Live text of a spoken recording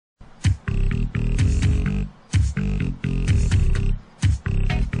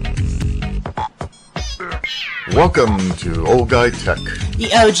Welcome to Old Guy Tech, the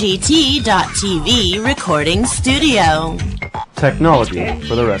OGT.TV recording studio. Technology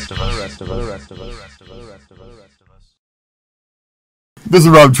for the rest of us. This is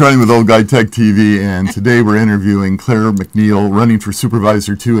Rob Trying with Old Guy Tech TV, and today we're interviewing Claire McNeal, running for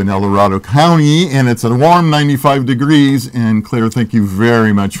Supervisor 2 in El Dorado County, and it's a warm 95 degrees. And Claire, thank you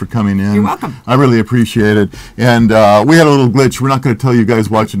very much for coming in. You're welcome. I really appreciate it. And we had a little glitch. We're not going to tell you guys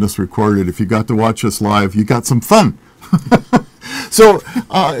watching this recorded. If you got to watch us live, you got some fun. So,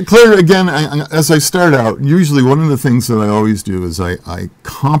 Claire, again, as I start out, usually one of the things that I always do is I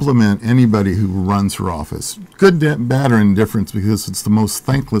compliment anybody who runs for office, good, bad, or indifferent, because it's the most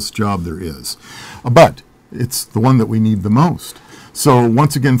thankless job there is. But it's the one that we need the most. So,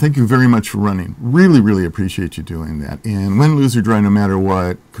 once again, thank you very much for running. Really, really appreciate you doing that. And win, lose, or draw, no matter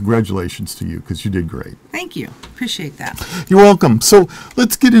what, congratulations to you, because you did great. Thank you. Appreciate that. You're welcome. So,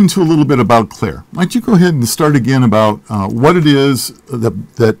 let's get into a little bit about Claire. Why don't you go ahead and start again about what it is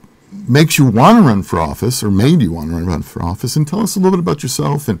that makes you want to run for office, or made you want to run for office, and tell us a little bit about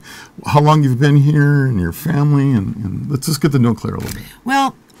yourself and how long you've been here and your family, and let's just get to know Claire a little bit.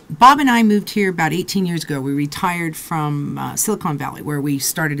 Well, Bob and I moved here about 18 years ago. We retired from Silicon Valley, where we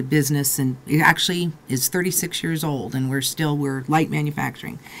started a business, and it actually is 36 years old, and we're light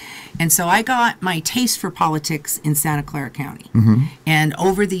manufacturing. And so I got my taste for politics in Santa Clara County. Mm-hmm. And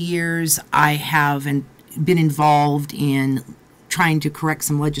over the years, I have been involved in trying to correct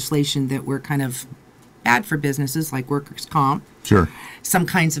some legislation that were kind of bad for businesses, like workers' comp. Sure. Some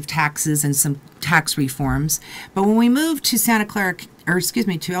kinds of taxes and some tax reforms. But when we moved to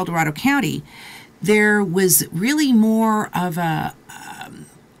to El Dorado County, there was really more of a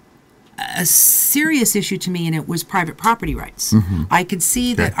serious issue to me, and it was private property rights. Mm-hmm. I could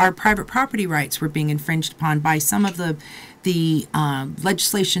see that our private property rights were being infringed upon by some of the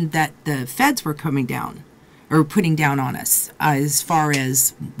legislation that the feds were coming down or putting down on us, as far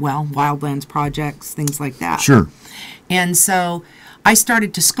as, well, wildlands projects, things like that. Sure. And so I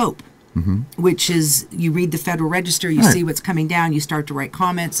started to scope, which is, you read the Federal Register, you see what's coming down, you start to write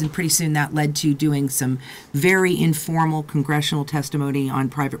comments, and pretty soon that led to doing some very informal congressional testimony on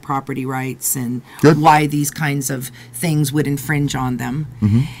private property rights and why these kinds of things would infringe on them.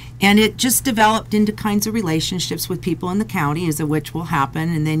 Mm-hmm. And it just developed into kinds of relationships with people in the county, as of which will happen,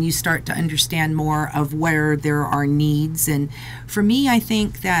 and then you start to understand more of where there are needs. And for me, I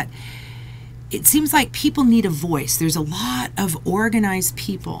think that it seems like people need a voice. There's a lot of organized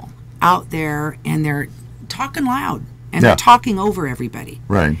people out there, and they're talking loud, and they're talking over everybody.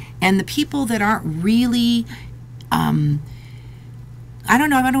 Right. And the people that aren't really, I don't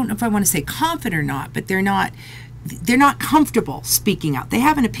know if I want to say confident or not, but they're not comfortable speaking out. They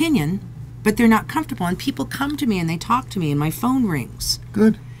have an opinion, but they're not comfortable. And people come to me and they talk to me, and my phone rings.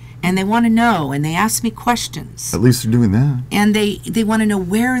 Good. And they want to know, and they ask me questions. At least they're doing that. And they want to know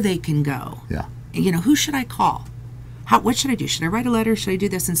where they can go. Yeah. You know, who should I call? What should I do? Should I write a letter? Should I do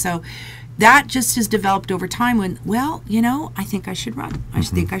this? And so that just has developed over time when, well, you know, I think I should run. I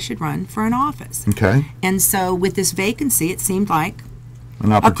think I should run for an office. Okay. And so with this vacancy, it seemed like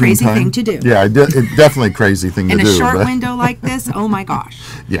a crazy thing to do. Yeah, it's definitely a crazy thing to do. In a short window like this, oh my gosh.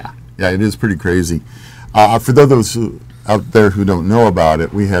 Yeah, it is pretty crazy. For those out there who don't know about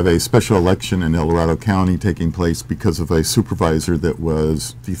it, we have a special election in El Dorado County taking place because of a supervisor that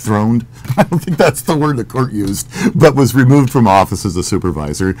was dethroned. I don't think that's the word the court used, but was removed from office as a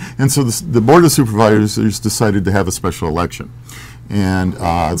supervisor. And so the Board of Supervisors decided to have a special election.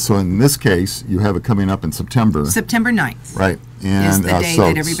 And so in this case, you have it coming up in September. September 9th. Right. And is the day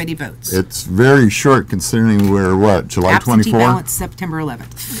that everybody votes. It's very short, considering we're, July 24th? Absentee ballots, September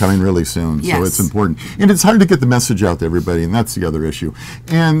 11th. Coming really soon, yes. So it's important. And it's hard to get the message out to everybody, and that's the other issue.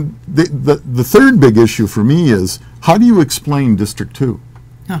 And the third big issue for me is, how do you explain District 2?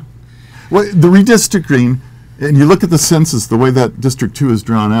 Huh. Well, the redistricting, and you look at the census, the way that District 2 is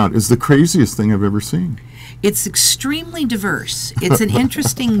drawn out, is the craziest thing I've ever seen. It's extremely diverse. It's an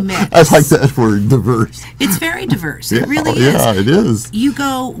interesting mix. I like that word, diverse. It's very diverse. It really is. Yeah, it is. You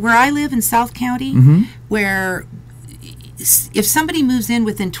go where I live in South County, where if somebody moves in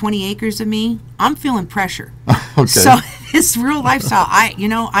within 20 acres of me, I'm feeling pressure. Okay. So this real lifestyle, I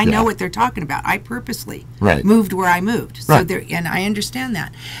know what they're talking about. I purposely moved where I moved. So and I understand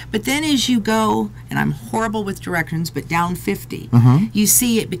that. But then as you go, and I'm horrible with directions, but down 50, you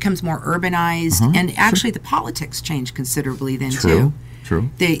see it becomes more urbanized, and actually the politics change considerably then too. True.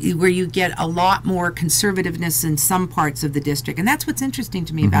 Where you get a lot more conservativeness in some parts of the district. And that's what's interesting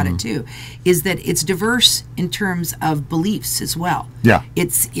to me about it, too, is that it's diverse in terms of beliefs as well. Yeah.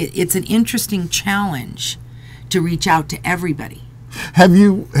 It's an interesting challenge to reach out to everybody. Have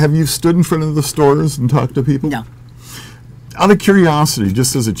you stood in front of the stores and talked to people? No. Out of curiosity,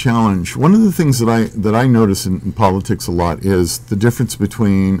 just as a challenge, one of the things that I notice in politics a lot is the difference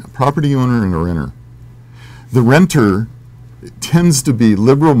between a property owner and a renter. The renter tends to be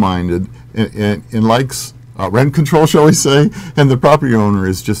liberal-minded and likes rent control, shall we say, and the property owner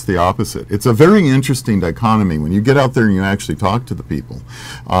is just the opposite. It's a very interesting dichotomy when you get out there and you actually talk to the people.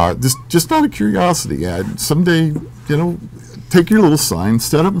 Just out of curiosity, someday, take your little sign,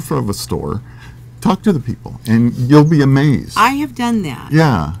 stand up in front of a store, talk to the people, and you'll be amazed. I have done that.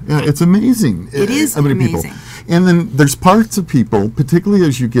 Yeah, it's amazing. It is how many amazing. People. And then there's parts of people, particularly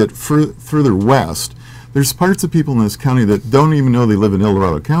as you get further west, there's parts of people in this county that don't even know they live in El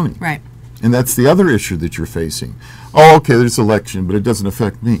Dorado County. Right. And that's the other issue that you're facing. Oh, okay, there's election, but it doesn't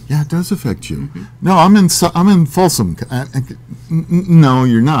affect me. Yeah, it does affect you. Mm-hmm. No, I'm in Folsom. No,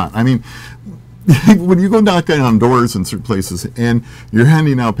 you're not. I mean, when you go knocking on doors in certain places and you're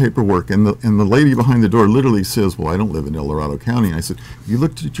handing out paperwork and the lady behind the door literally says, well, I don't live in El Dorado County. And I said, have you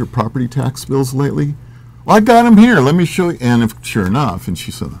looked at your property tax bills lately? Well, I got them here. Let me show you. And sure enough, and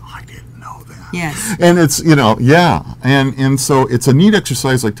she said, oh, I didn't know that. Yes. And it's, yeah. And so it's a neat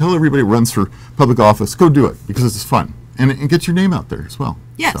exercise. Like, tell everybody who runs for public office, go do it because it's fun. And get your name out there as well.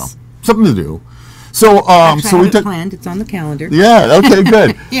 Yes. So, something to do. So, Actually, so I we have it planned. It's on the calendar. Yeah. Okay.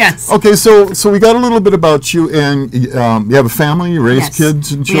 Good. Yes. Okay. So we got a little bit about you, and you have a family. You raise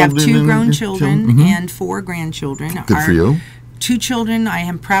kids and children. We have 2 grown children mm-hmm. and 4 grandchildren. Good for you. 2 children, I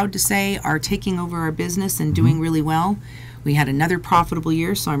am proud to say, are taking over our business and doing really well. We had another profitable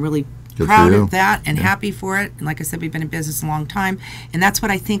year, so I'm really proud of that and happy for it. And like I said, we've been in business a long time, and that's what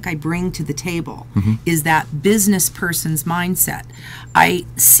I think I bring to the table, is that business person's mindset. I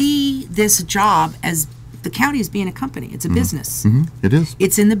see this job as the county as being a company. It's a business. It is.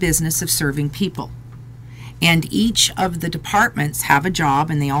 It's in the business of serving people. And each of the departments have a job,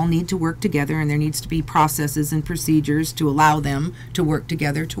 and they all need to work together, and there needs to be processes and procedures to allow them to work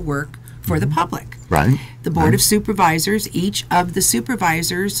together to work for the public. Right. The Board of Supervisors, each of the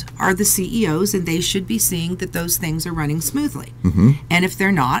supervisors are the CEOs, and they should be seeing that those things are running smoothly. And if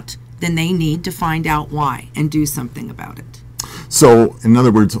they're not, then they need to find out why and do something about it. So, in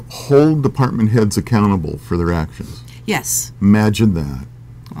other words, hold department heads accountable for their actions. Yes. Imagine that.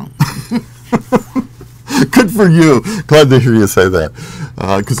 Well. Good for you. Glad to hear you say that,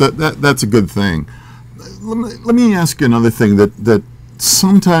 because that's a good thing. Let me ask you another thing that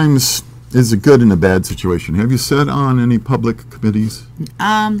sometimes is a good and a bad situation. Have you sat on any public committees?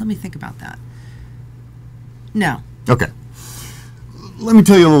 Let me think about that. No. Okay. Let me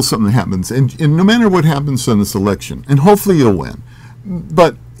tell you a little something that happens, and no matter what happens in this election, and hopefully you'll win,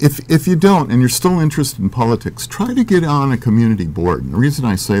 but if you don't and you're still interested in politics, try to get on a community board. And the reason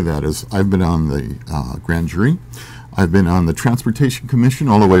I say that is I've been on the grand jury, I've been on the Transportation Commission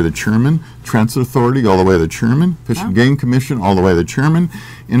all the way to chairman, Transit Authority all the way to chairman, Fish and Game Commission all the way to chairman,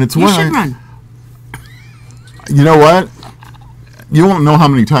 and it's You should run. You know what? You won't know how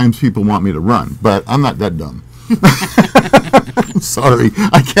many times people want me to run, but I'm not that dumb. I'm sorry,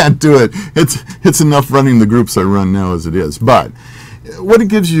 I can't do it. It's enough running the groups I run now as it is. But what it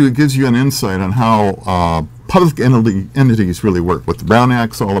gives you an insight on how public entities really work, what the Brown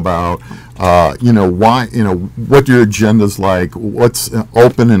Act's all about, why, what your agenda's like, what's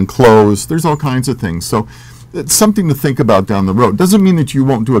open and closed. There's all kinds of things. So it's something to think about down the road. Doesn't mean that you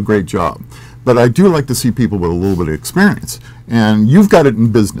won't do a great job, but I do like to see people with a little bit of experience. And you've got it in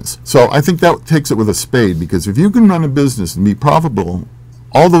business. So I think that takes it with a spade, because if you can run a business and be profitable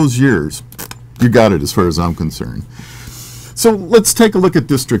all those years, you got it as far as I'm concerned. So let's take a look at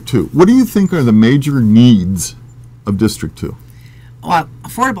District 2. What do you think are the major needs of District 2? Well,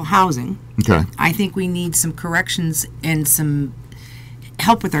 affordable housing. Okay. I think we need some corrections and some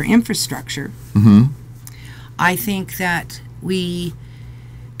help with our infrastructure. I think that we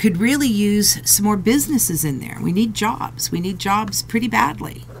could really use some more businesses in there. We need jobs. We need jobs pretty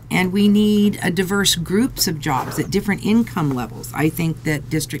badly. And we need a diverse groups of jobs at different income levels. I think that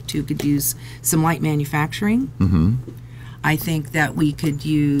District 2 could use some light manufacturing. I think that we could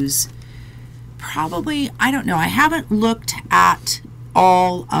use probably, I don't know, I haven't looked at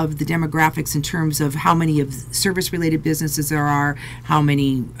all of the demographics in terms of how many of service-related businesses there are, how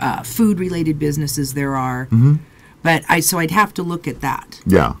many food-related businesses there are. But so I'd have to look at that.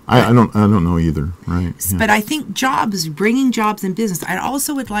 Yeah, I don't know either, right? Yeah. But I think jobs, bringing jobs in business. I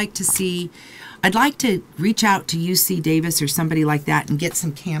also would like to see, I'd like to reach out to UC Davis or somebody like that and get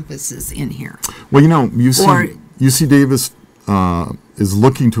some campuses in here. Well, UC Davis is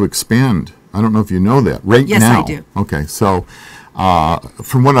looking to expand. I don't know if you know that. Right now. Yes, I do. Okay, so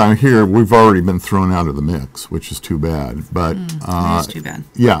From what I hear, we've already been thrown out of the mix, which is too bad. But That is too bad.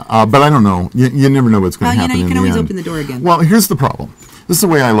 yeah, but I don't know. You never know what's going to happen. You in can the always end. open the door again. Well, here's the problem. This is the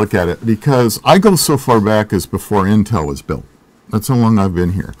way I look at it, because I go so far back as before Intel was built. That's how long I've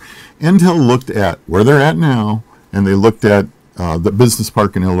been here. Intel looked at where they're at now, and they looked at the business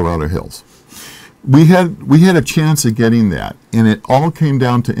park in El Dorado Hills. We had a chance of getting that, and it all came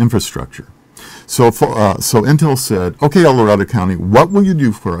down to infrastructure. So Intel said, okay, El Dorado County, what will you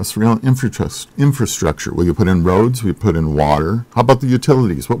do for us around infrastructure? Will you put in roads? Will you put in water? How about the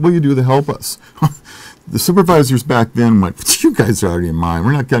utilities? What will you do to help us? The supervisors back then went, you guys are already in mine.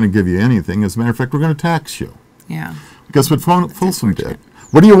 We're not going to give you anything. As a matter of fact, we're going to tax you. Yeah. Guess what Folsom did?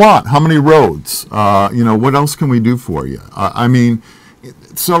 What do you want? How many roads? What else can we do for you?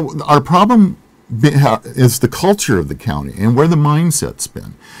 So our problem is the culture of the county and where the mindset's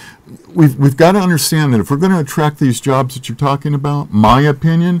been. We've got to understand that if we're going to attract these jobs that you're talking about, my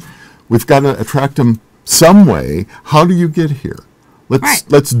opinion, we've got to attract them some way. How do you get here?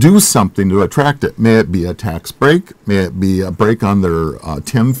 Let's do something to attract it. May it be a tax break? May it be a break on their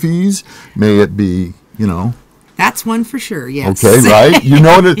TIM fees? May it be, That's one for sure, yes. Okay, right? You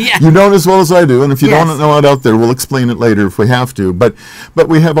know it, Yeah. you know it as well as I do, and if you Yes. don't know it out there, we'll explain it later if we have to. But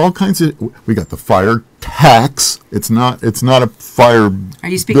we have all kinds of. We got the fire tax. It's not a fire. Are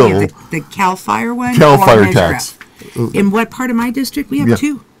you speaking bill. of the CAL FIRE one? CAL or FIRE Measure tax. F? In what part of my district? We have Yeah.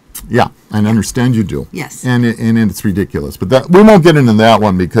 two. Yeah, I understand you do. Yes. And it's ridiculous, but we won't get into that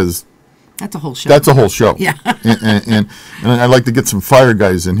one because That's a whole show. that's a whole show. Yeah. and I'd like to get some fire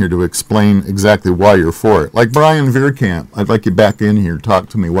guys in here to explain exactly why you're for it. Like Brian Veerkamp, I'd like you back in here. Talk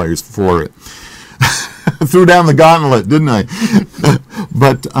to me why you're for it. Threw down the gauntlet, didn't I?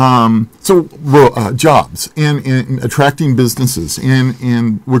 But jobs and attracting businesses,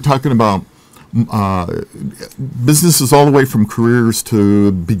 and we're talking about businesses all the way from careers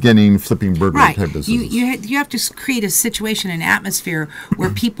to beginning flipping burger Right. type businesses. You have to create a situation, an atmosphere where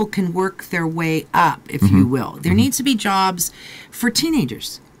people can work their way up, if you will. There needs to be jobs for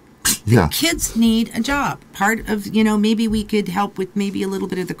teenagers. Yeah. Kids need a job. Part of, maybe we could help with maybe a little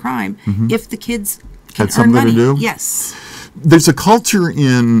bit of the crime if the kids can Had earn something to money. do? Yes. There's a culture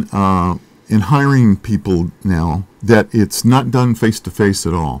in hiring people now that it's not done face to face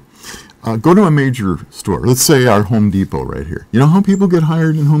at all. Go to a major store. Let's say our Home Depot right here. You know how people get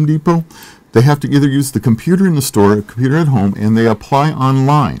hired in Home Depot? They have to either use the computer in the store, a computer at home, and they apply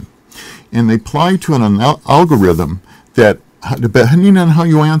online. And they apply to an algorithm that, depending on how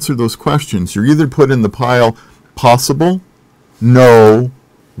you answer those questions, you're either put in the pile possible, no,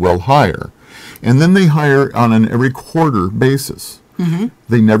 will hire. And then they hire on an every quarter basis.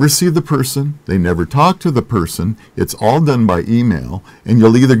 They never see the person. They never talk to the person. It's all done by email. And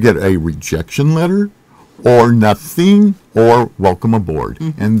you'll either get a rejection letter or nothing or welcome aboard.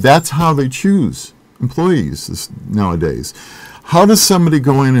 And that's how they choose employees nowadays. How does somebody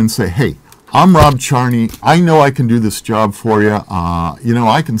go in and say, hey, I'm Rob Charney. I know I can do this job for you.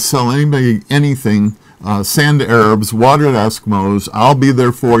 I can sell anybody anything. Sand to Arabs, water to Eskimos. I'll be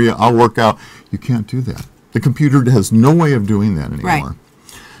there for you. I'll work out. You can't do that. The computer has no way of doing that anymore. Right.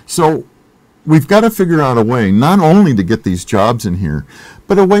 So we've got to figure out a way not only to get these jobs in here,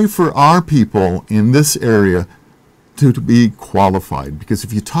 but a way for our people in this area to be qualified. Because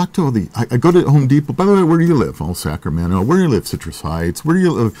if you talk to I go to Home Depot, by the way, where do you live? Oh, Sacramento. Where do you live? Citrus Heights. Where do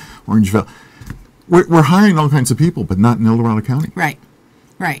you live? Orangeville. We're hiring all kinds of people, but not in El Dorado County. Right.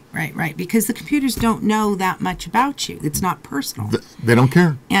 Because the computers don't know that much about you. It's not personal. They don't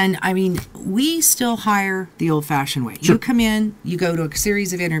care. And we still hire the old-fashioned way. Sure. You come in, you go to a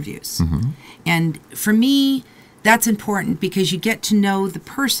series of interviews. And for me, that's important because you get to know the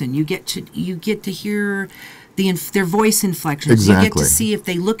person. You get to hear their voice inflections. You get Exactly. to see if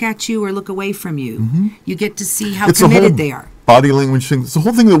they look at you or look away from you. You get to see how It's a committed whole they are. body language thing. It's the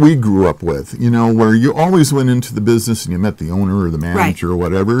whole thing that we grew up with, where you always went into the business and you met the owner or the manager or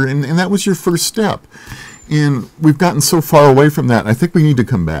whatever, and that was your first step. And we've gotten so far away from that. I think we need to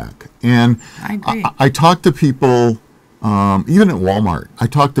come back. And I agree. I talk to people, even at Walmart, I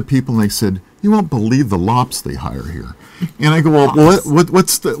talk to people and they said, you won't believe the lops they hire here. And I go, well,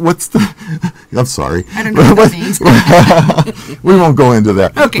 what's the, I'm sorry. I don't know what that means. We won't go into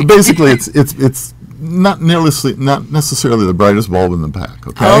that. Okay. But basically, it's not necessarily the brightest bulb in the pack.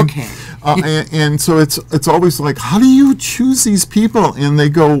 Okay. And so it's always like, how do you choose these people? And they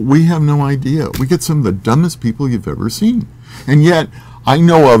go, we have no idea. We get some of the dumbest people you've ever seen. And yet, I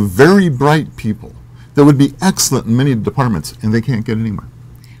know of very bright people that would be excellent in many departments, and they can't get anywhere.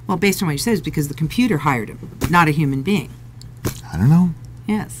 Well, based on what you said, it's because the computer hired him, not a human being. I don't know.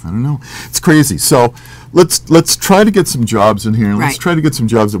 Yes. I don't know. It's crazy. So let's try to get some jobs in here, and let's Right. try to get some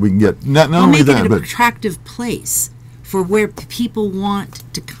jobs that we can get. Not We'll only make that, it an but attractive place for where people want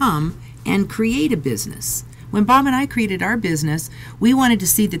to come and create a business. When Bob and I created our business, we wanted to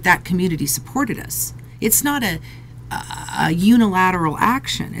see that that community supported us. It's not a unilateral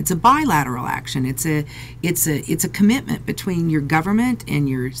action. It's a bilateral action. It's a commitment between your government and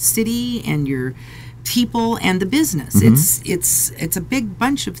your city and your people and the business. It's a big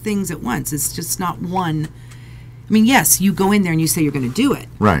bunch of things at once. It's just not one. I mean, yes, you go in there and you say you're going to do it,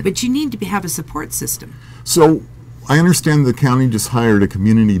 Right. but you need to have a support system. so I understand the county just hired a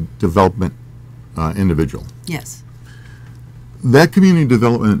community development individual. Yes. That community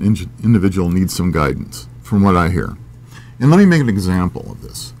development individual needs some guidance, from what I hear. And let me make an example of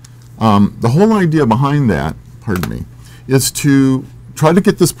this. The whole idea behind that, pardon me, is to try to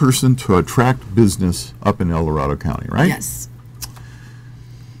get this person to attract business up in El Dorado County, right? Yes.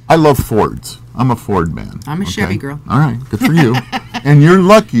 I love Fords. I'm a Ford man. I'm a Chevy girl. All right, good for you. And you're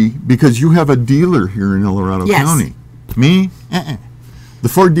lucky because you have a dealer here in El Dorado Yes. County. Me? The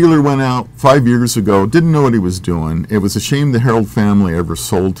Ford dealer went out 5 years ago, didn't know what he was doing. It was a shame the Harold family ever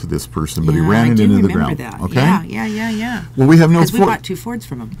sold to this person, but he ran it into the ground. That. Okay? Yeah. Well, we have no Because we Ford. bought 2 Fords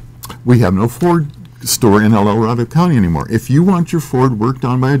from him. We have no Ford store in El Dorado County anymore. If you want your Ford worked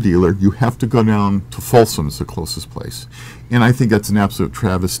on by a dealer, you have to go down to Folsom, is the closest place. And I think that's an absolute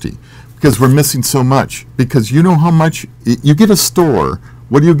travesty because we're missing so much. Because you know how much you get a store.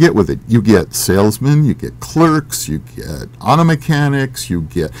 What do you get with it? You get salesmen, you get clerks, you get auto mechanics, you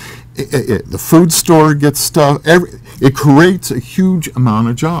get the food store gets stuff. It creates a huge amount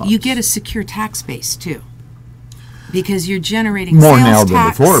of jobs. You get a secure tax base too, because you're generating More sales now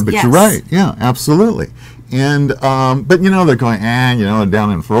tax. than before, but Yes. you're right. Yeah, absolutely. And but they're going,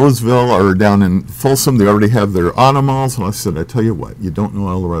 down in Roseville or down in Folsom, they already have their auto malls. And I said, I tell you what, you don't know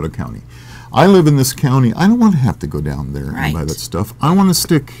El Dorado County. I live in this county. I don't want to have to go down there and buy Right. that stuff. I want to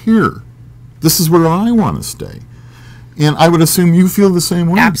stick here. This is where I want to stay. And I would assume you feel the same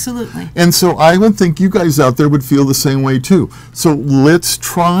way. Absolutely. And so I would think you guys out there would feel the same way too. So let's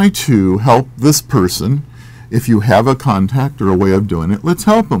try to help this person. If you have a contact or a way of doing it, let's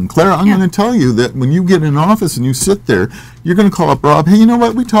help them. Claire, I'm Yeah. going to tell you that when you get in office and you sit there, you're going to call up Rob. Hey, you know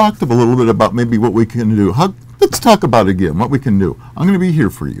what? We talked a little bit about maybe what we can do. Let's talk about it again, what we can do. I'm going to be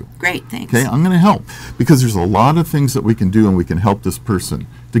here for you. Great, thanks. Okay, I'm going to help because there's a lot of things that we can do and we can help this person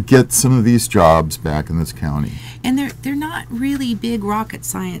to get some of these jobs back in this county. And they're not really big rocket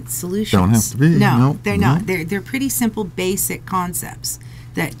science solutions. Don't have to be. No, No, they're no. not. They're pretty simple, basic concepts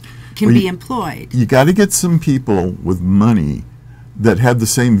that can Well, be employed. You got to get some people with money that have the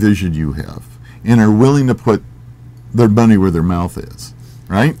same vision you have and are willing to put their money where their mouth is,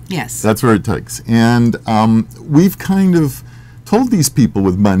 right? Yes. That's where it takes. And we've kind of told these people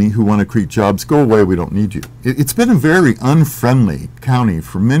with money who want to create jobs, go away, we don't need you. It's been a very unfriendly county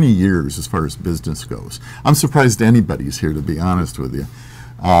for many years as far as business goes. I'm surprised anybody's here, to be honest with you.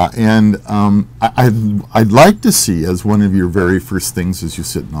 I'd like to see, as one of your very first things as you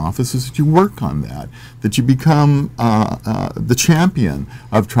sit in office, is that you work on that you become the champion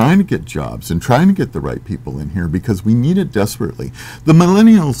of trying to get jobs and trying to get the right people in here because we need it desperately. The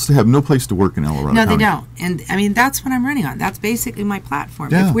millennials have no place to work in El Dorado No, County. they don't. And I mean, that's what I'm running on. That's basically my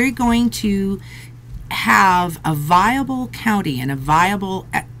platform. Yeah. If we're going to have a viable county and a viable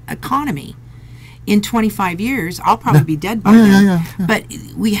economy in 25 years, I'll probably be dead by then. Yeah. But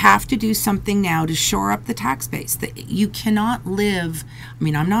we have to do something now to shore up the tax base. That you cannot live. I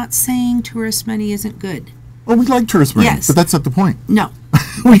mean, I'm not saying tourist money isn't good. Oh, we like tourist money, Yes. but that's not the point. No,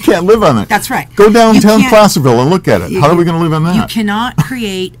 We can't live on it. that's right. Go You downtown can't- Placerville and look at it. How are we going to live on that? You cannot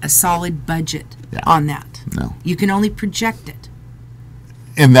create a solid budget Yeah. on that. No. You can only project it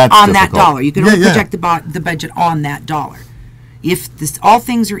And that's on that difficult. dollar. You can only project the budget on that dollar. If all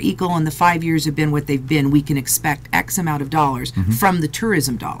things are equal and the 5 years have been what they've been, we can expect X amount of dollars from the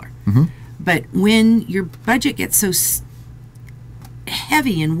tourism dollar. But when your budget gets so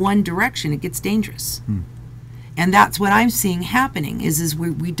heavy in one direction, it gets dangerous. And that's what I'm seeing happening is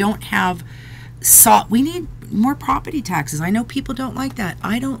we don't have we need more property taxes. I know people don't like that.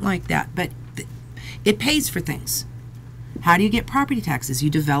 I don't like that, but it pays for things. How do you get property taxes? You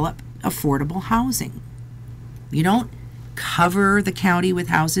develop affordable housing. You don't cover the county with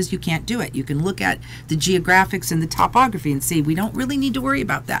houses. You can't do it. You can look at the geographics and the topography and see we don't really need to worry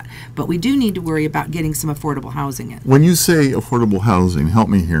about that, but we do need to worry about getting some affordable housing in. When you say affordable housing, help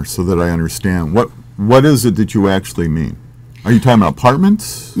me here so that I understand. What is it that you actually mean? Are you talking about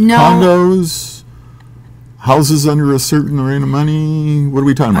apartments? No. Condos? houses under a certain rate of money. What are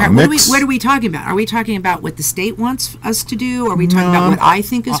we talking All about? right, Mix? what are we talking about? Are we talking about what the state wants us to do? Or are we talking about what I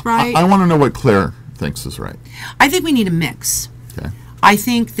think is right? I want to know what Claire thinks is right. I think we need a mix. Okay. I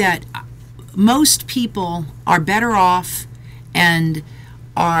think that most people are better off and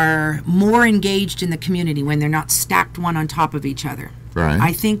are more engaged in the community when they're not stacked one on top of each other. Right.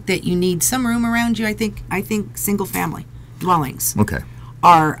 I think that you need some room around you. I think single family dwellings Okay.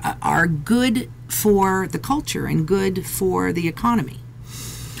 are good for the culture and good for the economy.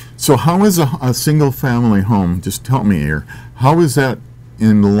 So how is a single family home, just help me here, how is that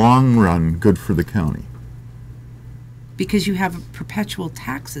in the long run good for the county? Because you have perpetual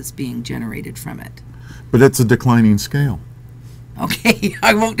taxes being generated from it. But it's a declining scale. Okay,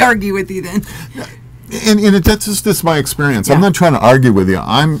 I won't argue with you then. And that's just my experience. Yeah. I'm not trying to argue with you.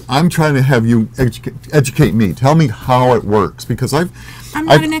 I'm trying to have you educate me. Tell me how it works, because I'm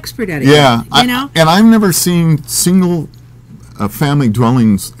not an expert at it. Yeah, you know. and I've never seen single family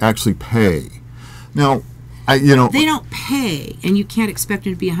dwellings actually pay. Now, They don't pay, and you can't expect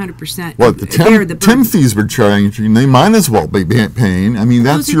them to be 100%. What the TIM fees we're charging, they might as well be paying. I mean,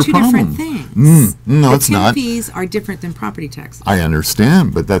 that's Those are your two problem. different things. No, it's not. TIM fees are different than property taxes. I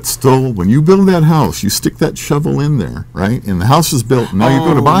understand, but that's still, when you build that house, you stick that shovel in there, right? And the house is built. Now you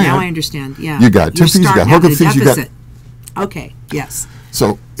go to buy it. Now I understand. Yeah. You got TIM fees, you got hookup fees, you got. Okay. Yes.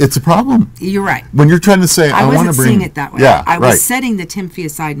 So it's a problem. You're right. When you're trying to say, I want to wasn't bring. seeing it that way. Yeah, I was right. setting the TIM fee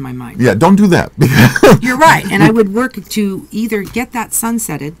aside in my mind. Yeah, don't do that. You're right, and I would work to either get that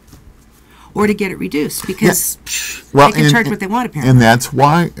sunsetted or to get it reduced, because they can charge what they want, apparently. And that's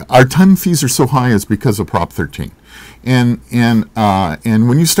why our TIM fees are so high, is because of Prop 13. And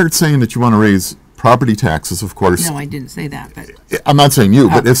when you start saying that you want to raise property taxes, of course. No, I didn't say that, but I'm not saying you,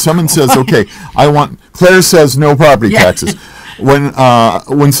 but if someone says, okay, Claire says no property taxes.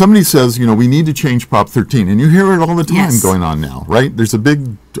 When somebody says, we need to change Prop 13, and you hear it all the time going on now, right? There's a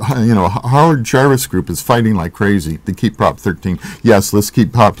big, Howard Jarvis group is fighting like crazy to keep Prop 13. Yes, let's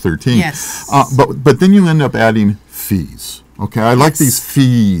keep Prop 13. Yes. But then you end up adding fees. Okay, I like these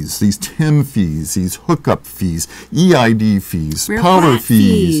fees, these TIM fees, these hookup fees, EID fees, Real power flat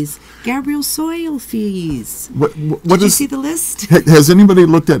fees. Gabriel soil fees. What Did you see the list? Has anybody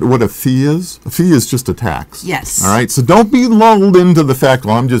looked at what a fee is? A fee is just a tax. Yes. All right, so don't be lulled into the fact,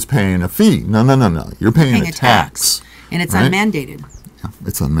 well, I'm just paying a fee. No. You're paying a tax. And it's right? unmandated. Yeah,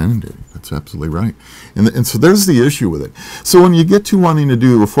 it's unmandated. That's absolutely right. And so there's the issue with it. So when you get to wanting to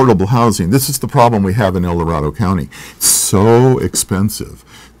do affordable housing, this is the problem we have in El Dorado County. It's so expensive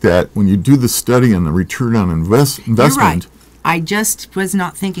that when you do the study on the return on investment. You're right. I just was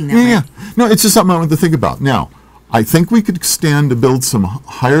not thinking that way. Yeah. No, it's just something I want to think about. Now, I think we could stand to build some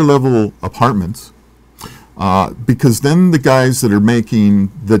higher level apartments, because then the guys that are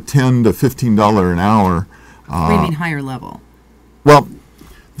making the $10 to $15 an hour. What do you mean higher level? Well,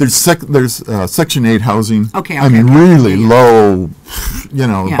 there's Section 8 housing. Okay. Really low,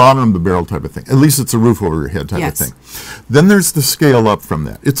 bottom of the barrel type of thing. At least it's a roof over your head type of thing. Then there's the scale up from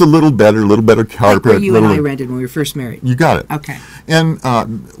that. It's a little better carpet. Like where you and I rented when we were first married. You got it. Okay. And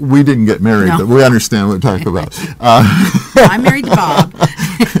we didn't get married, but we understand what we're talking about. I'm married to Bob.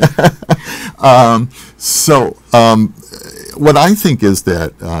 What I think is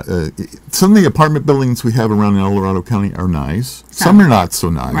that some of the apartment buildings we have around El Dorado County are nice. Some are not so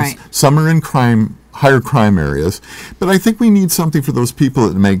nice. Right. Some are in higher crime areas. But I think we need something for those people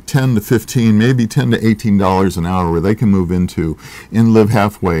that make $10 to $15, maybe $10 to $18 an hour, where they can move into and live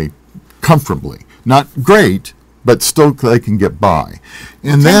halfway comfortably. Not great, but still they can get by.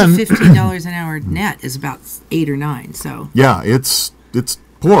 And $10 to $15 an hour net is about 8 or 9. So yeah, it's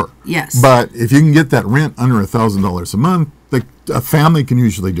poor. Yes. But if you can get that rent under $1,000 a month, a family can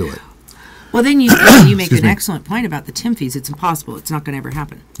usually do it. Well, then you make an excellent point about the TIM fees. It's impossible. It's not going to ever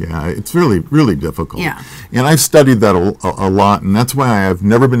happen. Yeah, it's really, really difficult. Yeah. And I've studied that a lot, and that's why I've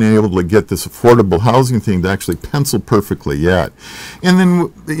never been able to get this affordable housing thing to actually pencil perfectly yet. And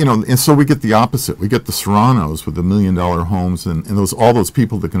then, and so we get the opposite. We get the Serranos with the $1 million homes, and all those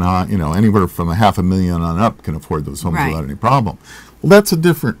people that can, anywhere from $500,000 on up can afford those homes without any problem. Well, that's a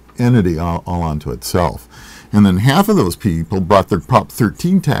different entity all onto itself. And then half of those people brought their Prop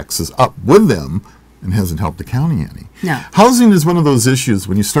 13 taxes up with them, and hasn't helped the county any. No. Housing is one of those issues.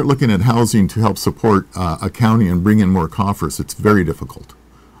 When you start looking at housing to help support a county and bring in more coffers, it's very difficult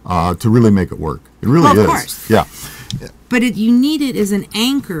to really make it work. It really is. Of course. Yeah. But you need it as an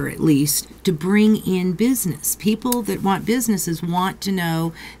anchor, at least, to bring in business. People that want businesses want to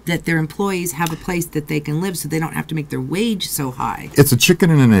know that their employees have a place that they can live, so they don't have to make their wage so high. It's a chicken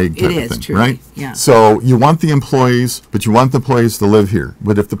and an egg type It of is, thing, truly, right? yeah. So you want the employees, but you want the employees to live here.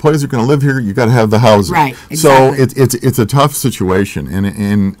 But if the employees are going to live here, you got to have the housing. Right, exactly. So it's a tough situation,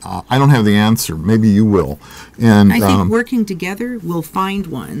 and I don't have the answer. Maybe you will. And I think working together, we'll find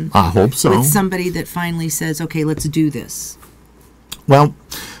one. I hope so. With somebody that finally says, okay, let's do this. Well,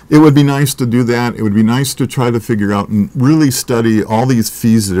 it would be nice to do that. It would be nice to try to figure out and really study all these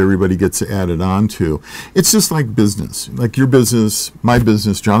fees that everybody gets added on to. It's just like business, like your business, my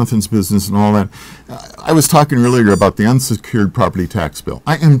business, Jonathan's business, and all that. I was talking earlier about the unsecured property tax bill.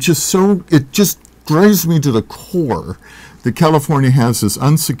 I am just so, it just drives me to the core that California has this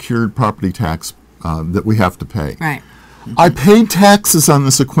unsecured property tax that we have to pay. Right. I paid taxes on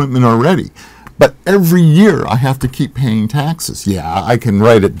this equipment already. But every year I have to keep paying taxes. Yeah, I can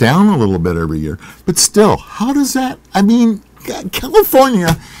write it down a little bit every year. But still, how does that, I mean,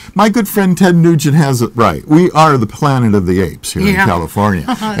 California, my good friend Ted Nugent has it right. We are the planet of the apes here in California.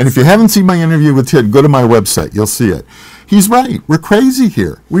 And if you haven't seen my interview with Ted, go to my website. You'll see it. He's right. We're crazy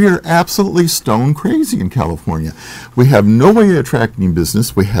here. We are absolutely stone crazy in California. We have no way of attracting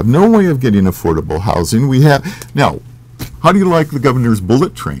business. We have no way of getting affordable housing. Now, how do you like the governor's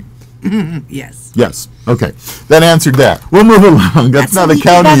bullet train? Yes. Yes. Okay. That answered that. We'll move along. That's not a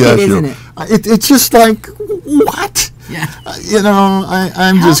county issue. Isn't it? It's just like, what? Yeah.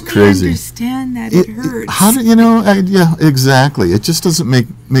 I'm Help just crazy. Me understand that it hurts. How do yeah, exactly. It just doesn't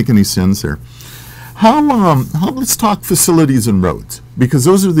make any sense there. How let's talk facilities and roads, because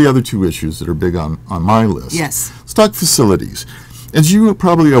those are the other two issues that are big on my list. Yes. Let's talk facilities. As you are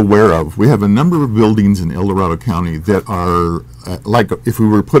probably aware of, we have a number of buildings in El Dorado County that are, like if we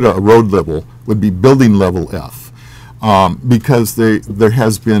were to put a road level, would be building level F, because there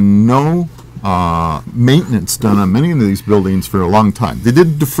has been no maintenance done on many of these buildings for a long time. They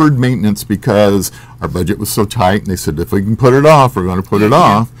did deferred maintenance because our budget was so tight, and they said, if we can put it off, we're going to put it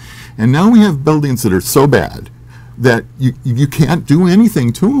off. And now we have buildings that are so bad that you can't do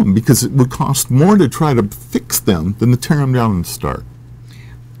anything to them because it would cost more to try to fix them than to tear them down and start.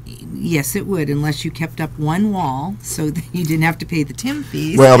 Yes, it would, unless you kept up one wall so that you didn't have to pay the TIM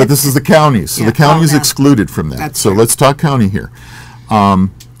fees. Well, but this is the county, so the county is excluded from that. That's so true. Let's talk county here.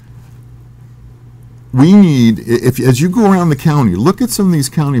 We need, as you go around the county, look at some of these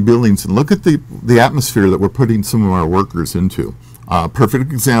county buildings and look at the atmosphere that we're putting some of our workers into.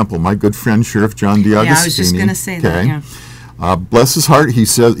 Perfect example, my good friend Sheriff John D'Agostini. Yeah, I was just going to say that, yeah. Bless his heart, he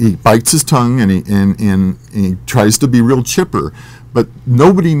says he bites his tongue and he tries to be real chipper, but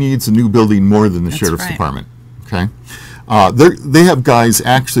nobody needs a new building more than the Sheriff's Department. Okay, they have guys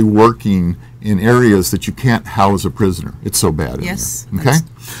actually working in areas that you can't house a prisoner. It's so bad in there. Okay,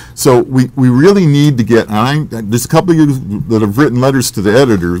 so we really need to get. There's a couple of you that have written letters to the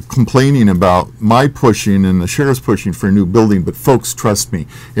editor complaining about my pushing and the sheriff's pushing for a new building. But folks, trust me,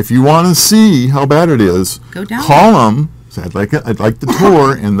 if you want to see how bad it is, go down call them. Say, I'd like the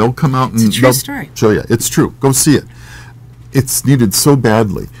tour, and they'll come out and it's a true story. Show you. It's true. Go see it. It's needed so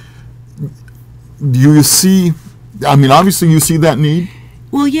badly. Do you see? I mean, obviously, you see that need.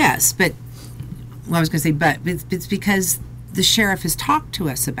 Well, yes, but. Well, I was going to say, but it's because the sheriff has talked to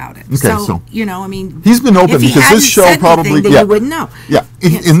us about it. Okay, so I mean, he's been open because this show probably, you wouldn't know. Yeah,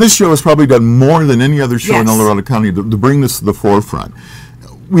 Yes. And this show has probably done more than any other show in Yes. El Dorado County to bring this to the forefront.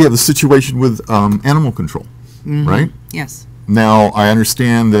 We have a situation with animal control, right? Yes. Now, I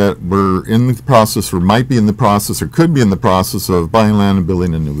understand that we're in the process, or might be in the process, or could be in the process of buying land and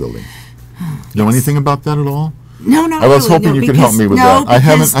building a new building. Know anything about that at all? No, not I was really, hoping no, you could help me with that. I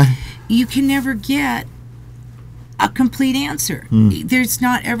haven't. You can never get a complete answer. There's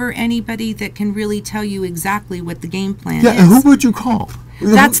not ever anybody that can really tell you exactly what the game plan Yeah, is. and who would you call?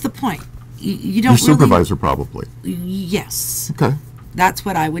 That's the point. You don't Your supervisor, probably. Yes. Okay. That's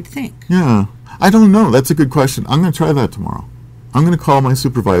what I would think. Yeah. I don't know. That's a good question. I'm going to try that tomorrow. I'm going to call my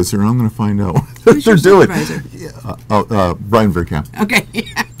supervisor, and I'm going to find out what Who's they're your doing. supervisor? Brian Verkamp. Okay.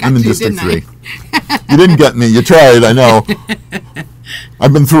 I'm in District 3. You didn't get me. You tried, I know.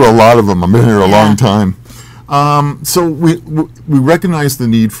 I've been through a lot of them. I've been here a long time. So we recognize the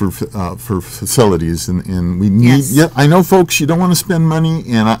need for facilities, and we need. Yes. Yeah, I know, folks. You don't want to spend money,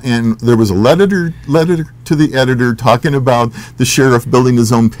 and there was a letter to the editor talking about the sheriff building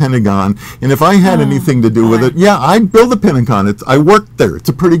his own Pentagon. And if I had anything to do with it, yeah, I'd build a Pentagon. I worked there. It's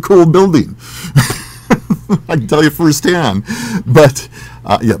a pretty cool building. I can tell you firsthand. But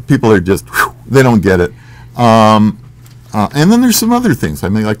yeah, people are just they don't get it. And then there's some other things. I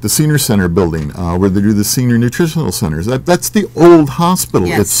mean, like the senior center building, where they do the senior nutritional centers. That's the old hospital.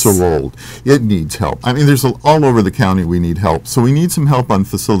 Yes. It's so old. It needs help. I mean, there's all over the county we need help. So we need some help on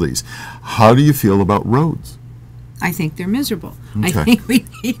facilities. How do you feel about roads? I think they're miserable. Okay. I think we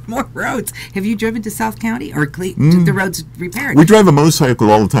need more roads. Have you driven to South County or the roads repaired? We drive a motorcycle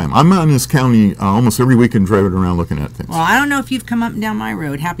all the time. I'm on this county almost every weekend driving around looking at things. Well, I don't know if you've come up and down my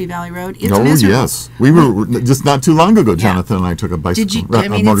road, Happy Valley Road. It's Oh, miserable. yes. We were just not too long ago, Jonathan and I took a bicycle, I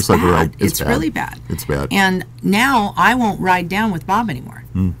mean, a motorcycle it's ride. bad. It's bad. really bad. It's bad. And now I won't ride down with Bob anymore.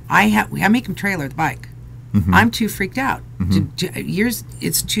 I make him trailer the bike. I'm too freaked out.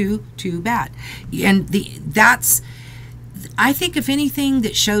 It's too bad. And I think if anything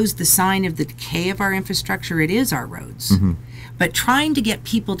that shows the sign of the decay of our infrastructure, it is our roads. But trying to get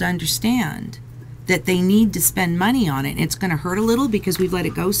people to understand that they need to spend money on it, and it's going to hurt a little because we've let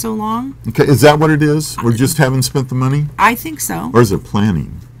it go so long. Okay, is that what it is? We just haven't spent the money? I think so. Or is it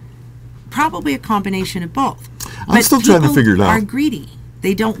planning? Probably a combination of both. I'm still trying to figure it out. People are greedy.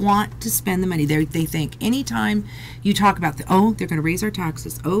 They don't want to spend the money. They think anytime you talk about they're going to raise our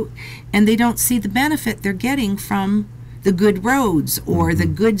taxes, and they don't see the benefit they're getting from the good roads or the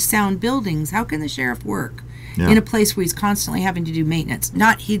good sound buildings. How can the sheriff work in a place where he's constantly having to do maintenance?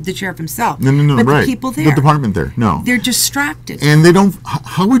 Not the sheriff himself, No, but right. the people there. The department there, no. They're distracted. And they don't,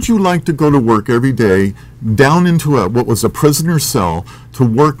 how would you like to go to work every day down into what was a prisoner cell to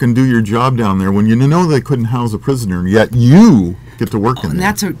work and do your job down there when you know they couldn't house a prisoner, yet you get to work in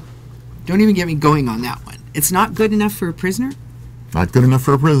there? Don't even get me going on that one. It's not good enough for a prisoner. Not good enough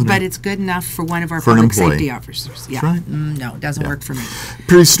for a prisoner. But it's good enough for one of our For an public employee. safety officers. Yeah. That's right. No, it doesn't work for me.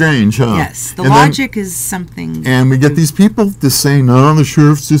 Pretty strange, huh? Yes. The And logic is something. And we get these people just saying, no, the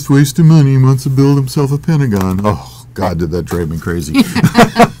sheriff's just wasting money. He wants to build himself a Pentagon. Oh, God, did that drive me crazy.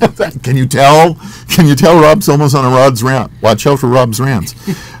 Can you tell? Can you tell Rob's almost on a Rod's rant? Watch out for Rob's rants.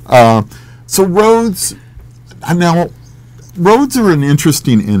 So roads, now, roads are an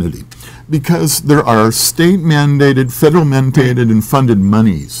interesting entity, because there are state-mandated, federal-mandated, and funded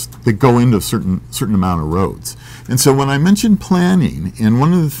monies that go into a certain amount of roads. And so when I mentioned planning, and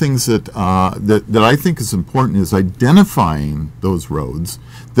one of the things that I think is important is identifying those roads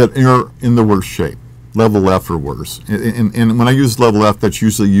that are in the worst shape, level F or worse. And when I use level F, that's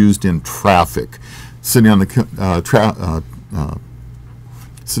usually used in traffic. Sitting on the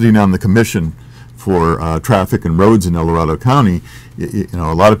commission for traffic and roads in El Dorado County,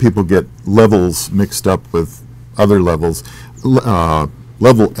 a lot of people get levels mixed up with other levels.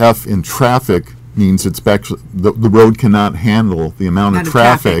 Level F in traffic means the road cannot handle the amount of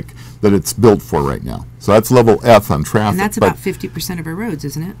traffic that it's built for right now. So that's level F on traffic. And that's about 50% of our roads,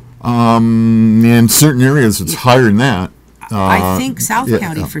 isn't it? In certain areas, it's higher than that. I think South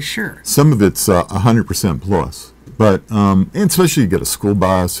County for sure. Some of it's 100% plus. But and especially you get a school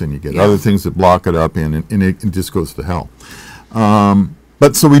bus and you get other things that block it up and it just goes to hell.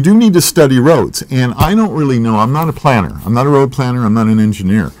 But so we do need to study roads. And I don't really know. I'm not a planner. I'm not a road planner. I'm not an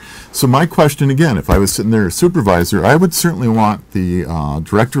engineer. So my question again, if I was sitting there as supervisor, I would certainly want the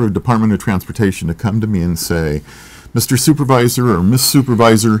director of Department of Transportation to come to me and say, Mr. Supervisor or Miss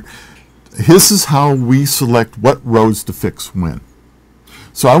Supervisor, this is how we select what roads to fix when.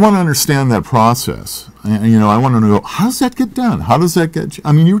 So I want to understand that process. I want to know, how does that get done? How does that get...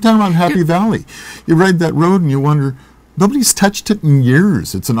 I mean, you were talking about Happy Valley. You ride that road and you wonder, nobody's touched it in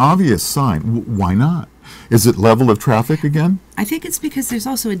years. It's an obvious sign. Why not? Is it level of traffic again? I think it's because there's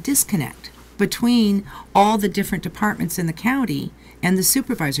also a disconnect between all the different departments in the county and the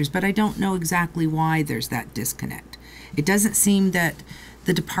supervisors, but I don't know exactly why there's that disconnect. It doesn't seem that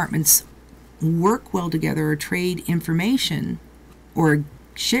the departments work well together or trade information or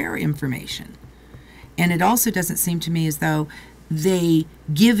share information. And it also doesn't seem to me as though they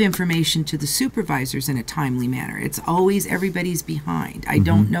give information to the supervisors in a timely manner. It's always everybody's behind. I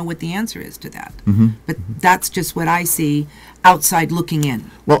don't know what the answer is to that. But that's just what I see outside looking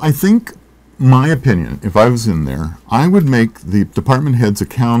in. Well, I think, my opinion, if I was in there, I would make the department heads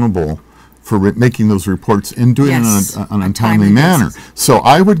accountable for making those reports and doing it on a timely manner. basis. So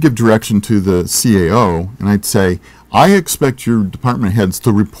I would give direction to the CAO, and I'd say, I expect your department heads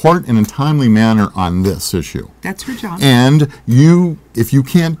to report in a timely manner on this issue. That's her job. And if you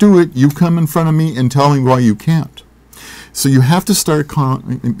can't do it, you come in front of me and tell me why you can't. So you have to start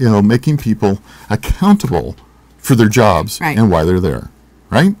making people accountable for their jobs and why they're there,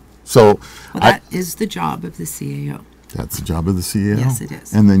 right? So that is the job of the CAO. That's the job of the CAO. Yes, it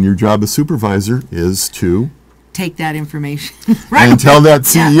is. And then your job as supervisor is to take that information and tell that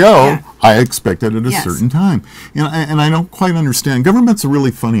CEO, I expect it at a certain time. And I don't quite understand. Government's a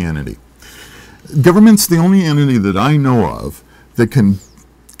really funny entity. Government's the only entity that I know of that can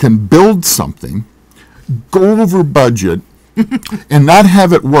build something, go over budget, and not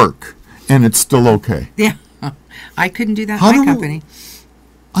have it work, and it's still okay. Yeah. I couldn't do that How in my do- company.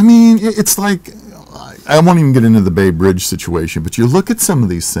 I mean, it's like, I won't even get into the Bay Bridge situation, but you look at some of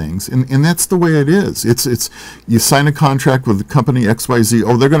these things, and that's the way it is. It's you sign a contract with the company XYZ.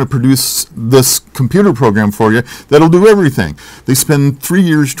 Oh, they're going to produce this computer program for you that'll do everything. They spend 3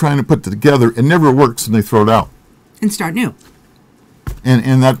 years trying to put it together. It never works, and they throw it out. And start new.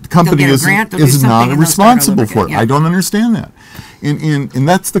 And that company get a grant, they'll do is something, not and they'll start all responsible over for it. again, yeah. I don't understand that. And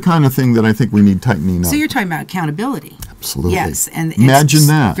that's the kind of thing that I think we need tightening up. So you're talking about accountability. Absolutely. Yes. And imagine it's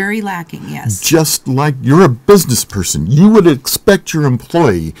that. very lacking, yes. Just like you're a business person, you would expect your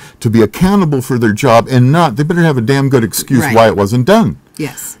employee to be accountable for their job and not. They better have a damn good excuse Right. why it wasn't done.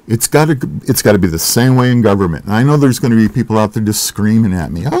 Yes. It's got to be the same way in government. And I know there's going to be people out there just screaming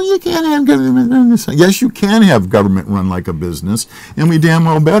at me, "Oh, you can't have government run this." Yes, you can have government run like a business, and we damn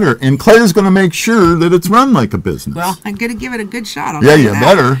well better. And Claire's going to make sure that it's run like a business. Well, I'm going to give it a good shot. I'll yeah, tell you you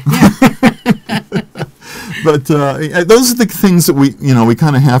that. better. Yeah. But those are the things that we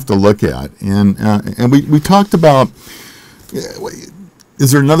kind of have to look at, and we talked about.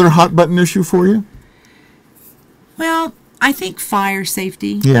 Is there another hot button issue for you? Well, I think fire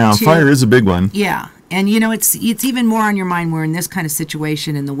safety. Yeah, too. fire is a big one. Yeah, and it's even more on your mind. We're in this kind of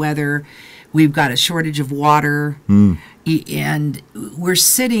situation in the weather. We've got a shortage of water, and we're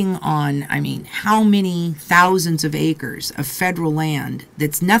sitting on, how many thousands of acres of federal land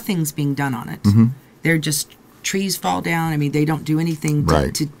that's nothing's being done on it. They're just trees fall down. They don't do anything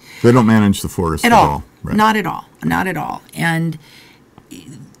Right. to They don't manage the forest at all. Right. Not at all. Not at all. And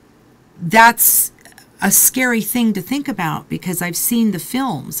that's a scary thing to think about because I've seen the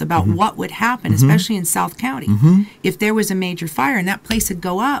films about what would happen, especially in South County, if there was a major fire and that place would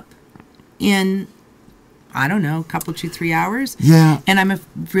go up in, I don't know, a couple, 2-3 hours. Yeah. And I'm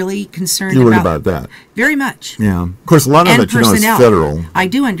really concerned You're worried about that. very much. Yeah. Of course, a lot of And it, is personnel. federal. I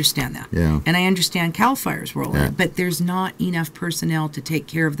do understand that. Yeah. And I understand CAL FIRE's role in it, but there's not enough personnel to take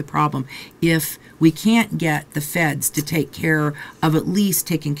care of the problem if we can't get the feds to take care of at least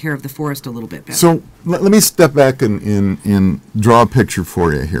taking care of the forest a little bit better. So let me step back and draw a picture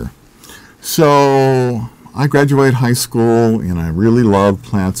for you here. So I graduated high school, and I really love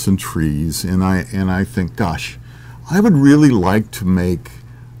plants and trees, and I think, gosh, I would really like to make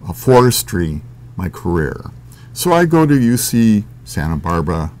forestry my career. So I go to UC Santa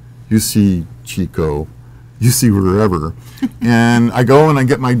Barbara, UC Chico, UC wherever, and I go and I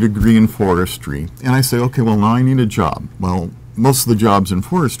get my degree in forestry, and I say, okay, well, now I need a job. Well, most of the jobs in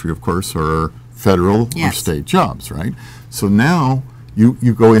forestry, of course, are federal or Yes. state jobs, right? So now you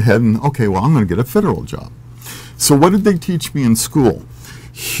go ahead and, okay, well, I'm going to get a federal job. So what did they teach me in school?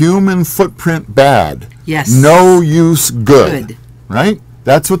 Human footprint bad. Yes. No use good. Good. Right?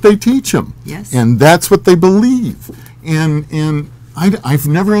 That's what they teach them. Yes. And that's what they believe. And I've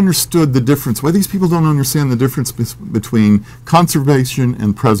never understood the difference, why these people don't understand the difference between conservation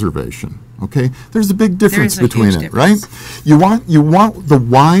and preservation. Okay? There's a big difference There is a between huge it, right? difference. You want the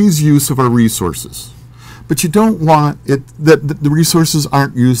wise use of our resources. But you don't want it that the resources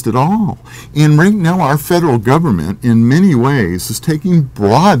aren't used at all. And right now, our federal government, in many ways, is taking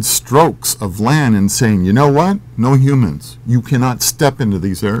broad strokes of land and saying, you know what? No humans. You cannot step into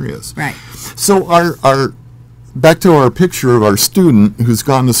these areas. Right. So our back to our picture of our student who's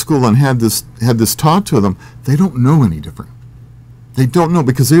gone to school and had this taught to them. They don't know any different. They don't know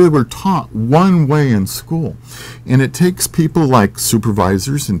because they were taught one way in school, and it takes people like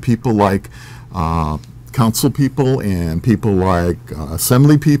supervisors and people like council people and people like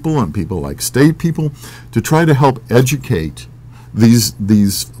assembly people and people like state people to try to help educate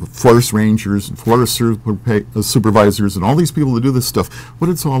these forest rangers and forest supervisors and all these people that do this stuff what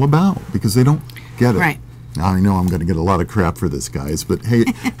it's all about, because they don't get it. Right. I know I'm going to get a lot of crap for this, guys, but hey,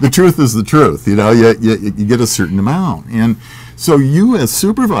 the truth is the truth. You know, you get a certain amount, and so you as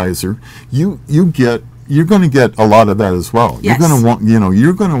supervisor, you're going to get a lot of that as well. Yes.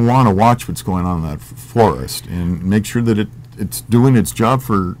 You're going to want to watch what's going on in that forest and make sure that it's doing its job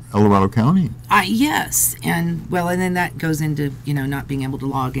for El Dorado County. Yes, and then that goes into not being able to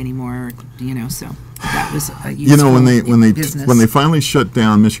log anymore. So that was a useful business. when they finally shut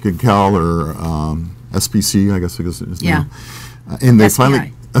down Michigan Cal or SPC, I guess it is Yeah. now, and they SBI.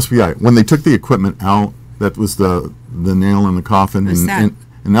 finally SBI when they took the equipment out, that was the nail in the coffin, It was sad.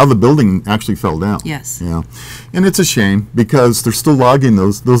 and now the building actually fell down. Yes. Yeah, and it's a shame because they're still logging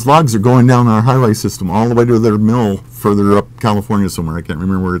those. Those logs are going down our highway system all the way to their mill further up California somewhere. I can't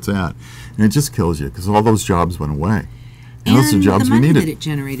remember where it's at, and it just kills you because all those jobs went away. And those are jobs the we money needed. that it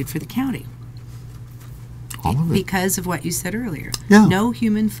generated for the county. All of it. Because of what you said earlier. Yeah. No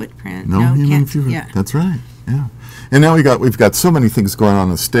human footprint. No human footprint. Yeah. That's right. Yeah. And now we've got so many things going on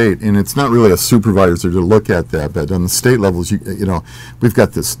in the state, and it's not really a supervisor to look at that, but on the state levels, you know, we've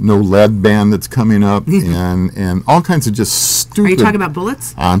got this no lead ban that's coming up, and all kinds of just stupid. Are you talking about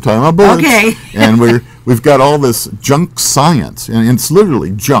bullets? I'm talking about bullets. Okay. And we've got all this junk science, and it's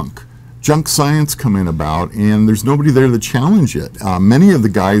literally junk science coming about, and there's nobody there to challenge it. Many of the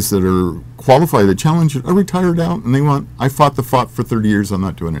guys that are qualified to challenge it are retired out, and I fought the fight for 30 years, I'm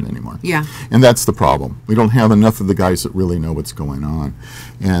not doing it anymore. Yeah. And that's the problem. We don't have enough of the guys that really know what's going on,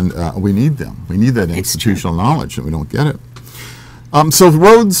 and we need them. We need that institutional knowledge, and we don't get it. So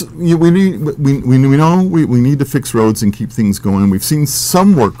roads, we need to fix roads and keep things going. We've seen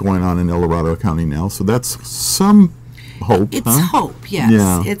some work going on in El Dorado County now, so that's some hope. It's hope, yes.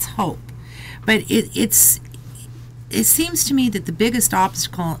 Yeah. It's hope. But it seems to me that the biggest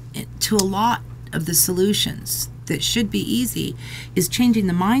obstacle to a lot of the solutions that should be easy is changing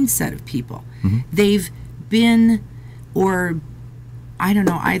the mindset of people. Mm-hmm. They've been, or I don't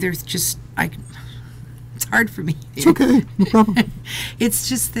know, either just it's hard for me. It's okay, no problem. It's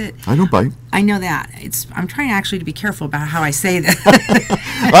just that I don't bite. I know that. I'm trying actually to be careful about how I say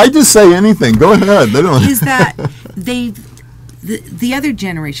that. I just say anything. Go ahead. They don't. Is that the other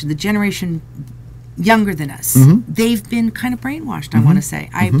generation, the generation younger than us, they've been kind of brainwashed, I want to say.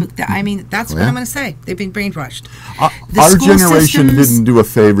 I mean, that's what I'm going to say. They've been brainwashed. Our generation didn't do a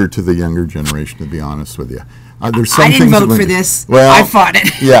favor to the younger generation, to be honest with you. There's some I didn't things vote for this. Well, I fought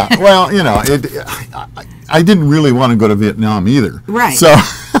it. Yeah, well, you know, I didn't really want to go to Vietnam either. Right. So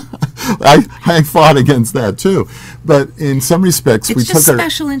I fought against that too. But in some respects, It's we just took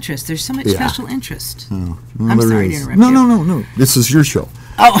special interest. There's so much special interest. Oh, I'm there sorry to is. interrupt you. No. This is your show.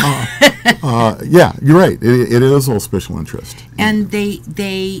 Oh. Yeah, you're right. It is all special interest. And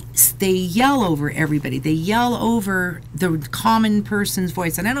they yell over everybody. They yell over the common person's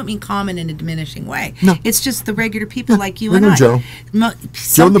voice, and I don't mean common in a diminishing way. No. It's just the regular people like you and regular I. Joe.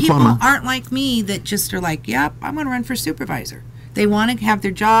 Some the people plumber. aren't like me that just are like, "Yep, I'm going to run for supervisor." They want to have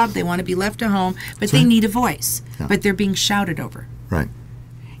their job. They want to be left at home, but they need a voice. Yeah. But they're being shouted over. Right.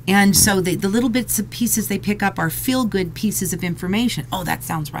 And so the little bits of pieces they pick up are feel-good pieces of information. Oh, that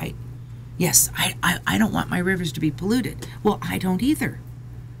sounds right. Yes, I don't want my rivers to be polluted. Well, I don't either.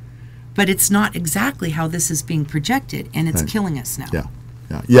 But it's not exactly how this is being projected, and it's killing us now.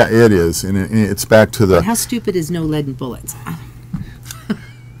 Yeah, it is. And it's back to the... But how stupid is no lead in bullets?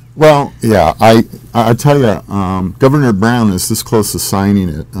 Well, yeah, I tell you, Governor Brown is this close to signing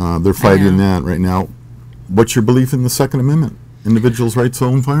it. They're fighting that right now. What's your belief in the Second Amendment? Individuals' rights to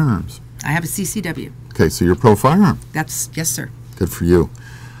own firearms. I have a CCW. Okay, so you're pro-firearm. Yes, sir. Good for you.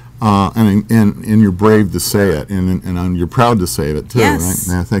 And you're brave to say it, and you're proud to say it, too, Yes.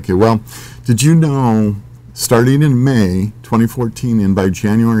 right? Yeah, thank you. Well, did you know, starting in May 2014 and by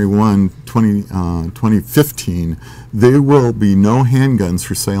January 1, 2015, there will be no handguns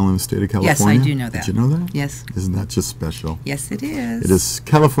for sale in the state of California? Yes, I do know that. Did you know that? Yes. Isn't that just special? Yes, it is. It is.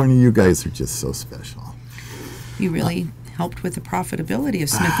 California, you guys are just so special. You really helped with the profitability of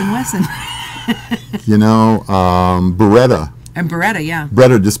Smith & Wesson. You know, Beretta. And Beretta, yeah.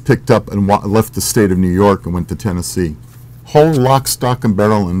 Beretta just picked up and left the state of New York and went to Tennessee. Whole lock, stock, and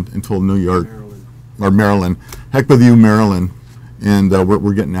barrel until New York. Or Maryland. Heck with you, Maryland. And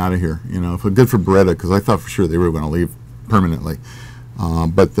we're getting out of here. You know, good for Beretta, because I thought for sure they were going to leave permanently.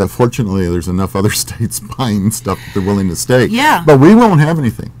 But fortunately, there's enough other states buying stuff that they're willing to stay. Yeah. But we won't have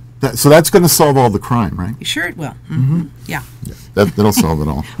anything. So that's going to solve all the crime, right? Sure it will. Mm-hmm. Yeah. That'll solve it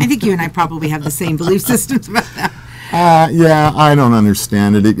all. I think you and I probably have the same belief systems about that. Yeah, I don't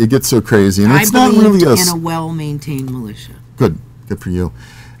understand it. It gets so crazy. And it's not believed really in a well-maintained militia. Good for you.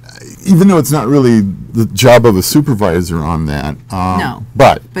 Even though it's not really the job of a supervisor on that. No.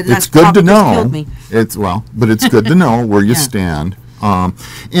 But that's it's good to probably know. killed me. But it's good to know where you Yeah. stand.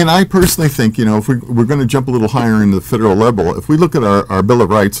 And I personally think, you know, if we're going to jump a little higher into the federal level, if we look at our Bill of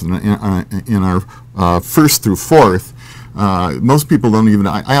Rights in our first through fourth, most people don't even.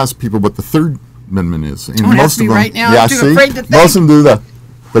 I ask people what the Third Amendment is, and Don't most ask me of them, right now. yeah, I'm too see, afraid to think. most of them do the.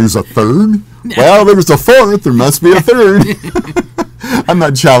 There's a third. Well, there's a fourth. There must be a third. I'm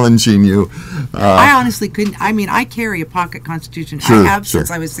not challenging you. I honestly couldn't. I mean, I carry a pocket constitution. Sure, I have sure.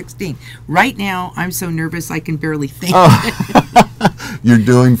 since I was 16. Right now, I'm so nervous I can barely think. You're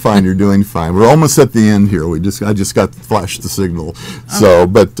doing fine. You're doing fine. We're almost at the end here. I just got flashed the signal. So,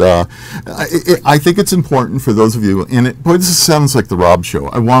 but I think it's important for those of you. And boy, this sounds like the Rob Show.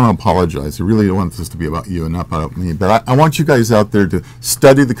 I want to apologize. I really don't want this to be about you and not about me. But I want you guys out there to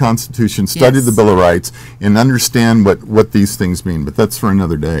study the Constitution, study Yes. the Bill of Rights, and understand what these things mean. But that's for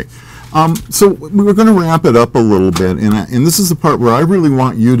another day. So we're going to wrap it up a little bit, and this is the part where I really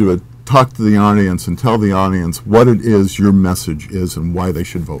want you to talk to the audience and tell the audience what it is your message is and why they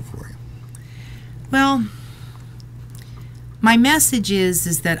should vote for you. Well, my message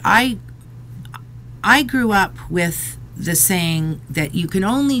is that I grew up with the saying that you can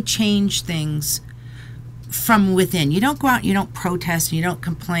only change things from within. You don't go out, you don't protest, you don't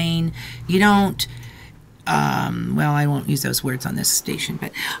complain, you don't, well, I won't use those words on this station,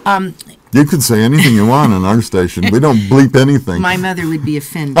 but... you can say anything you want on our station. We don't bleep anything. My mother would be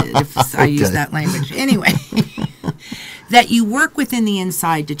offended if I use that language. Anyway, that you work within the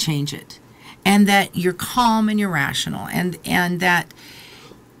inside to change it, and that you're calm and you're rational, and that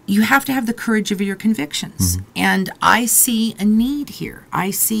you have to have the courage of your convictions. And I see a need here.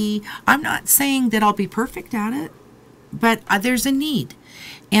 I'm not saying that I'll be perfect at it, but there's a need.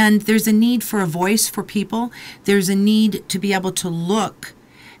 And there's a need for a voice for people. There's a need to be able to look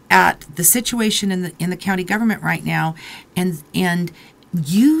at the situation in the county government right now and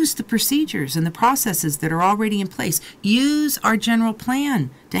use the procedures and the processes that are already in place. Use our general plan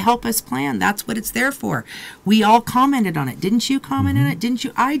to help us plan. That's what it's there for. We all commented on it. Didn't you comment on it? Didn't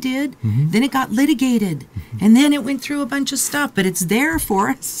you? I did. Then it got litigated. And then it went through a bunch of stuff. But it's there for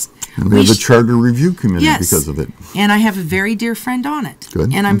us. And we have a charter review committee because of it. And I have a very dear friend on it.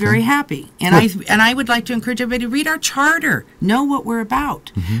 Good. And I'm very happy. And I would like to encourage everybody to read our charter, know what we're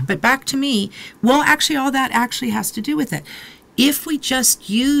about. But back to me, well, actually, all that actually has to do with it. If we just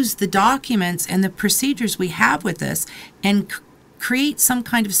use the documents and the procedures we have with us and create some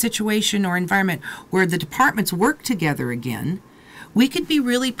kind of situation or environment where the departments work together again, we could be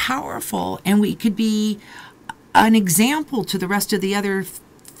really powerful, and we could be an example to the rest of the other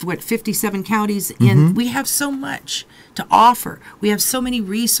 57 counties. And we have so much to offer. We have so many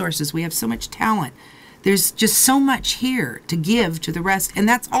resources. We have so much talent. There's just so much here to give to the rest. And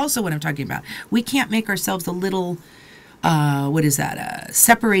that's also what I'm talking about. We can't make ourselves a little, a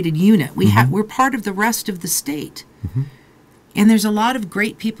separated unit. We're part of the rest of the state. And there's a lot of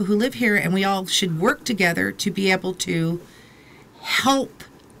great people who live here, and we all should work together to be able to help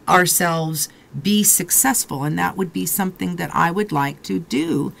ourselves be successful. And that would be something that I would like to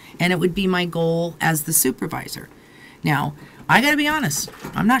do, and it would be my goal as the supervisor. Now, I got to be honest,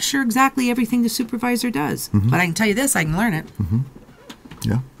 I'm not sure exactly everything the supervisor does, but I can tell you this, I can learn it.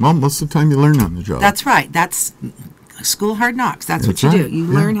 Yeah, well, most of the time you learn on the job. That's right. That's school hard knocks. That's what you do. You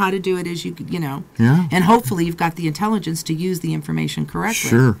learn how to do it as you know. Yeah. And hopefully you've got the intelligence to use the information correctly.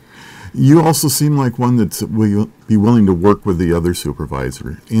 Sure. You also seem like one that's will be willing to work with the other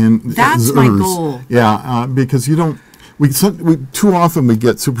supervisor. And that's my goal. Yeah, because you don't. We too often we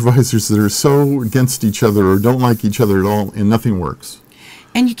get supervisors that are so against each other or don't like each other at all, and nothing works.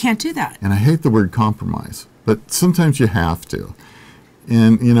 And you can't do that. And I hate the word compromise, but sometimes you have to.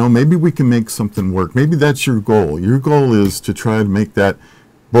 And, you know, maybe we can make something work. Maybe that's your goal. Your goal is to try to make that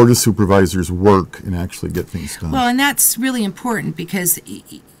Board of Supervisors work and actually get things done. Well, and that's really important because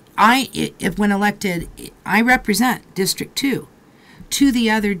if when elected, I represent District 2 to the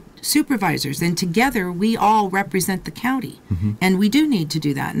other supervisors, and together we all represent the county. And we do need to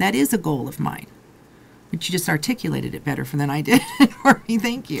do that, and that is a goal of mine. But you just articulated it better than I did for me.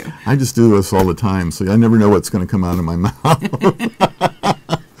 Thank you. I just do this all the time, so I never know what's going to come out of my mouth.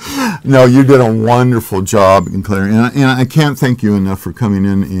 No, you did a wonderful job, Claire, and I can't thank you enough for coming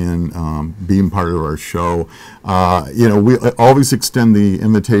in and being part of our show. You know, we always extend the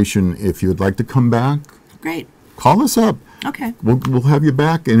invitation. If you would like to come back, great. Call us up. Okay. We'll have you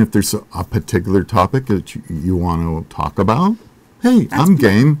back, and if there's a particular topic that you want to talk about, hey, I'm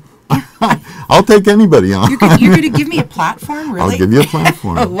game. I'll take anybody on. You're going to give me a platform, really? I'll give you a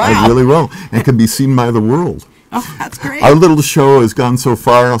platform. Oh, wow. I really will. And it can be seen by the world. Oh, that's great. Our little show has gone so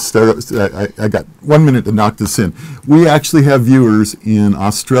far. I'll start. I got 1 minute to knock this in. We actually have viewers in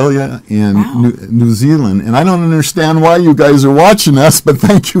Australia and New Zealand, and I don't understand why you guys are watching us, but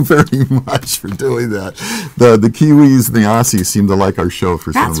thank you very much for doing that. The Kiwis and the Aussies seem to like our show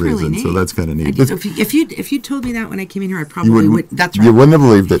for some reason, really neat. So that's kind of neat. If you told me that when I came in here, I probably would. That's right. You wouldn't have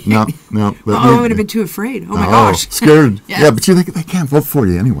believed it. No. But I would have been too afraid. Oh my gosh, scared. Yes. Yeah, but you think they can't vote for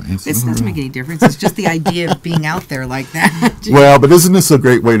you anyway. It doesn't make any difference. It's just the idea of being out there like that. Well, but isn't this a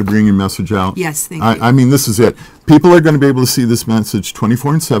great way to bring your message out? Yes, thank you. I mean, this is it. People are going to be able to see this message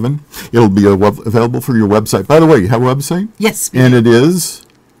 24/7. It'll be available for your website. By the way, you have a website? Yes. And it is?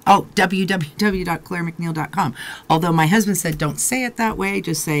 Oh, www.clairemcneal.com. Although my husband said don't say it that way,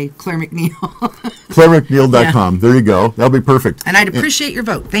 just say Claire McNeal. ClaireMcNeal.com. There you go. That'll be perfect. And I'd appreciate your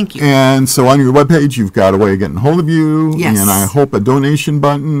vote. Thank you. And so on your webpage, you've got a way of getting hold of you. Yes. And I hope a donation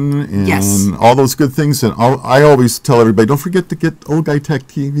button and Yes. all those good things. And I always tell everybody, don't forget to get Old Guy Tech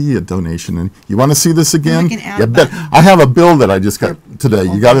TV a donation. And you want to see this again? can add You a bet. button. I have a bill that I just got today.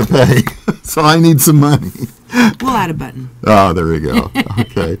 You got to pay. So I need some money. We'll add a button. Oh, there you go.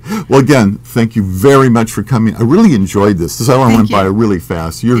 Okay. Well, again, thank you very much for coming. I really enjoyed this. This hour went you. by really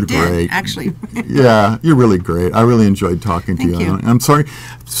fast. You're It did, great. actually. Yeah, you're really great. I really enjoyed talking to Thank you. I'm sorry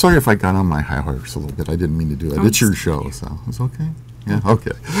if I got on my high horse a little bit. I didn't mean to do it. Oh, It's your it's show, so it's okay. Yeah,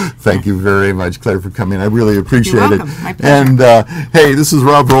 okay. Thank you very much, Claire, for coming. I really appreciate welcome. it. My pleasure. And hey, this is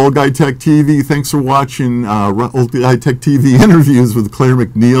Rob for Old Guy Tech TV. Thanks for watching Old Guy Tech TV interviews with Claire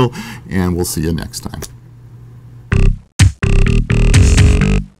McNeal, and we'll see you next time.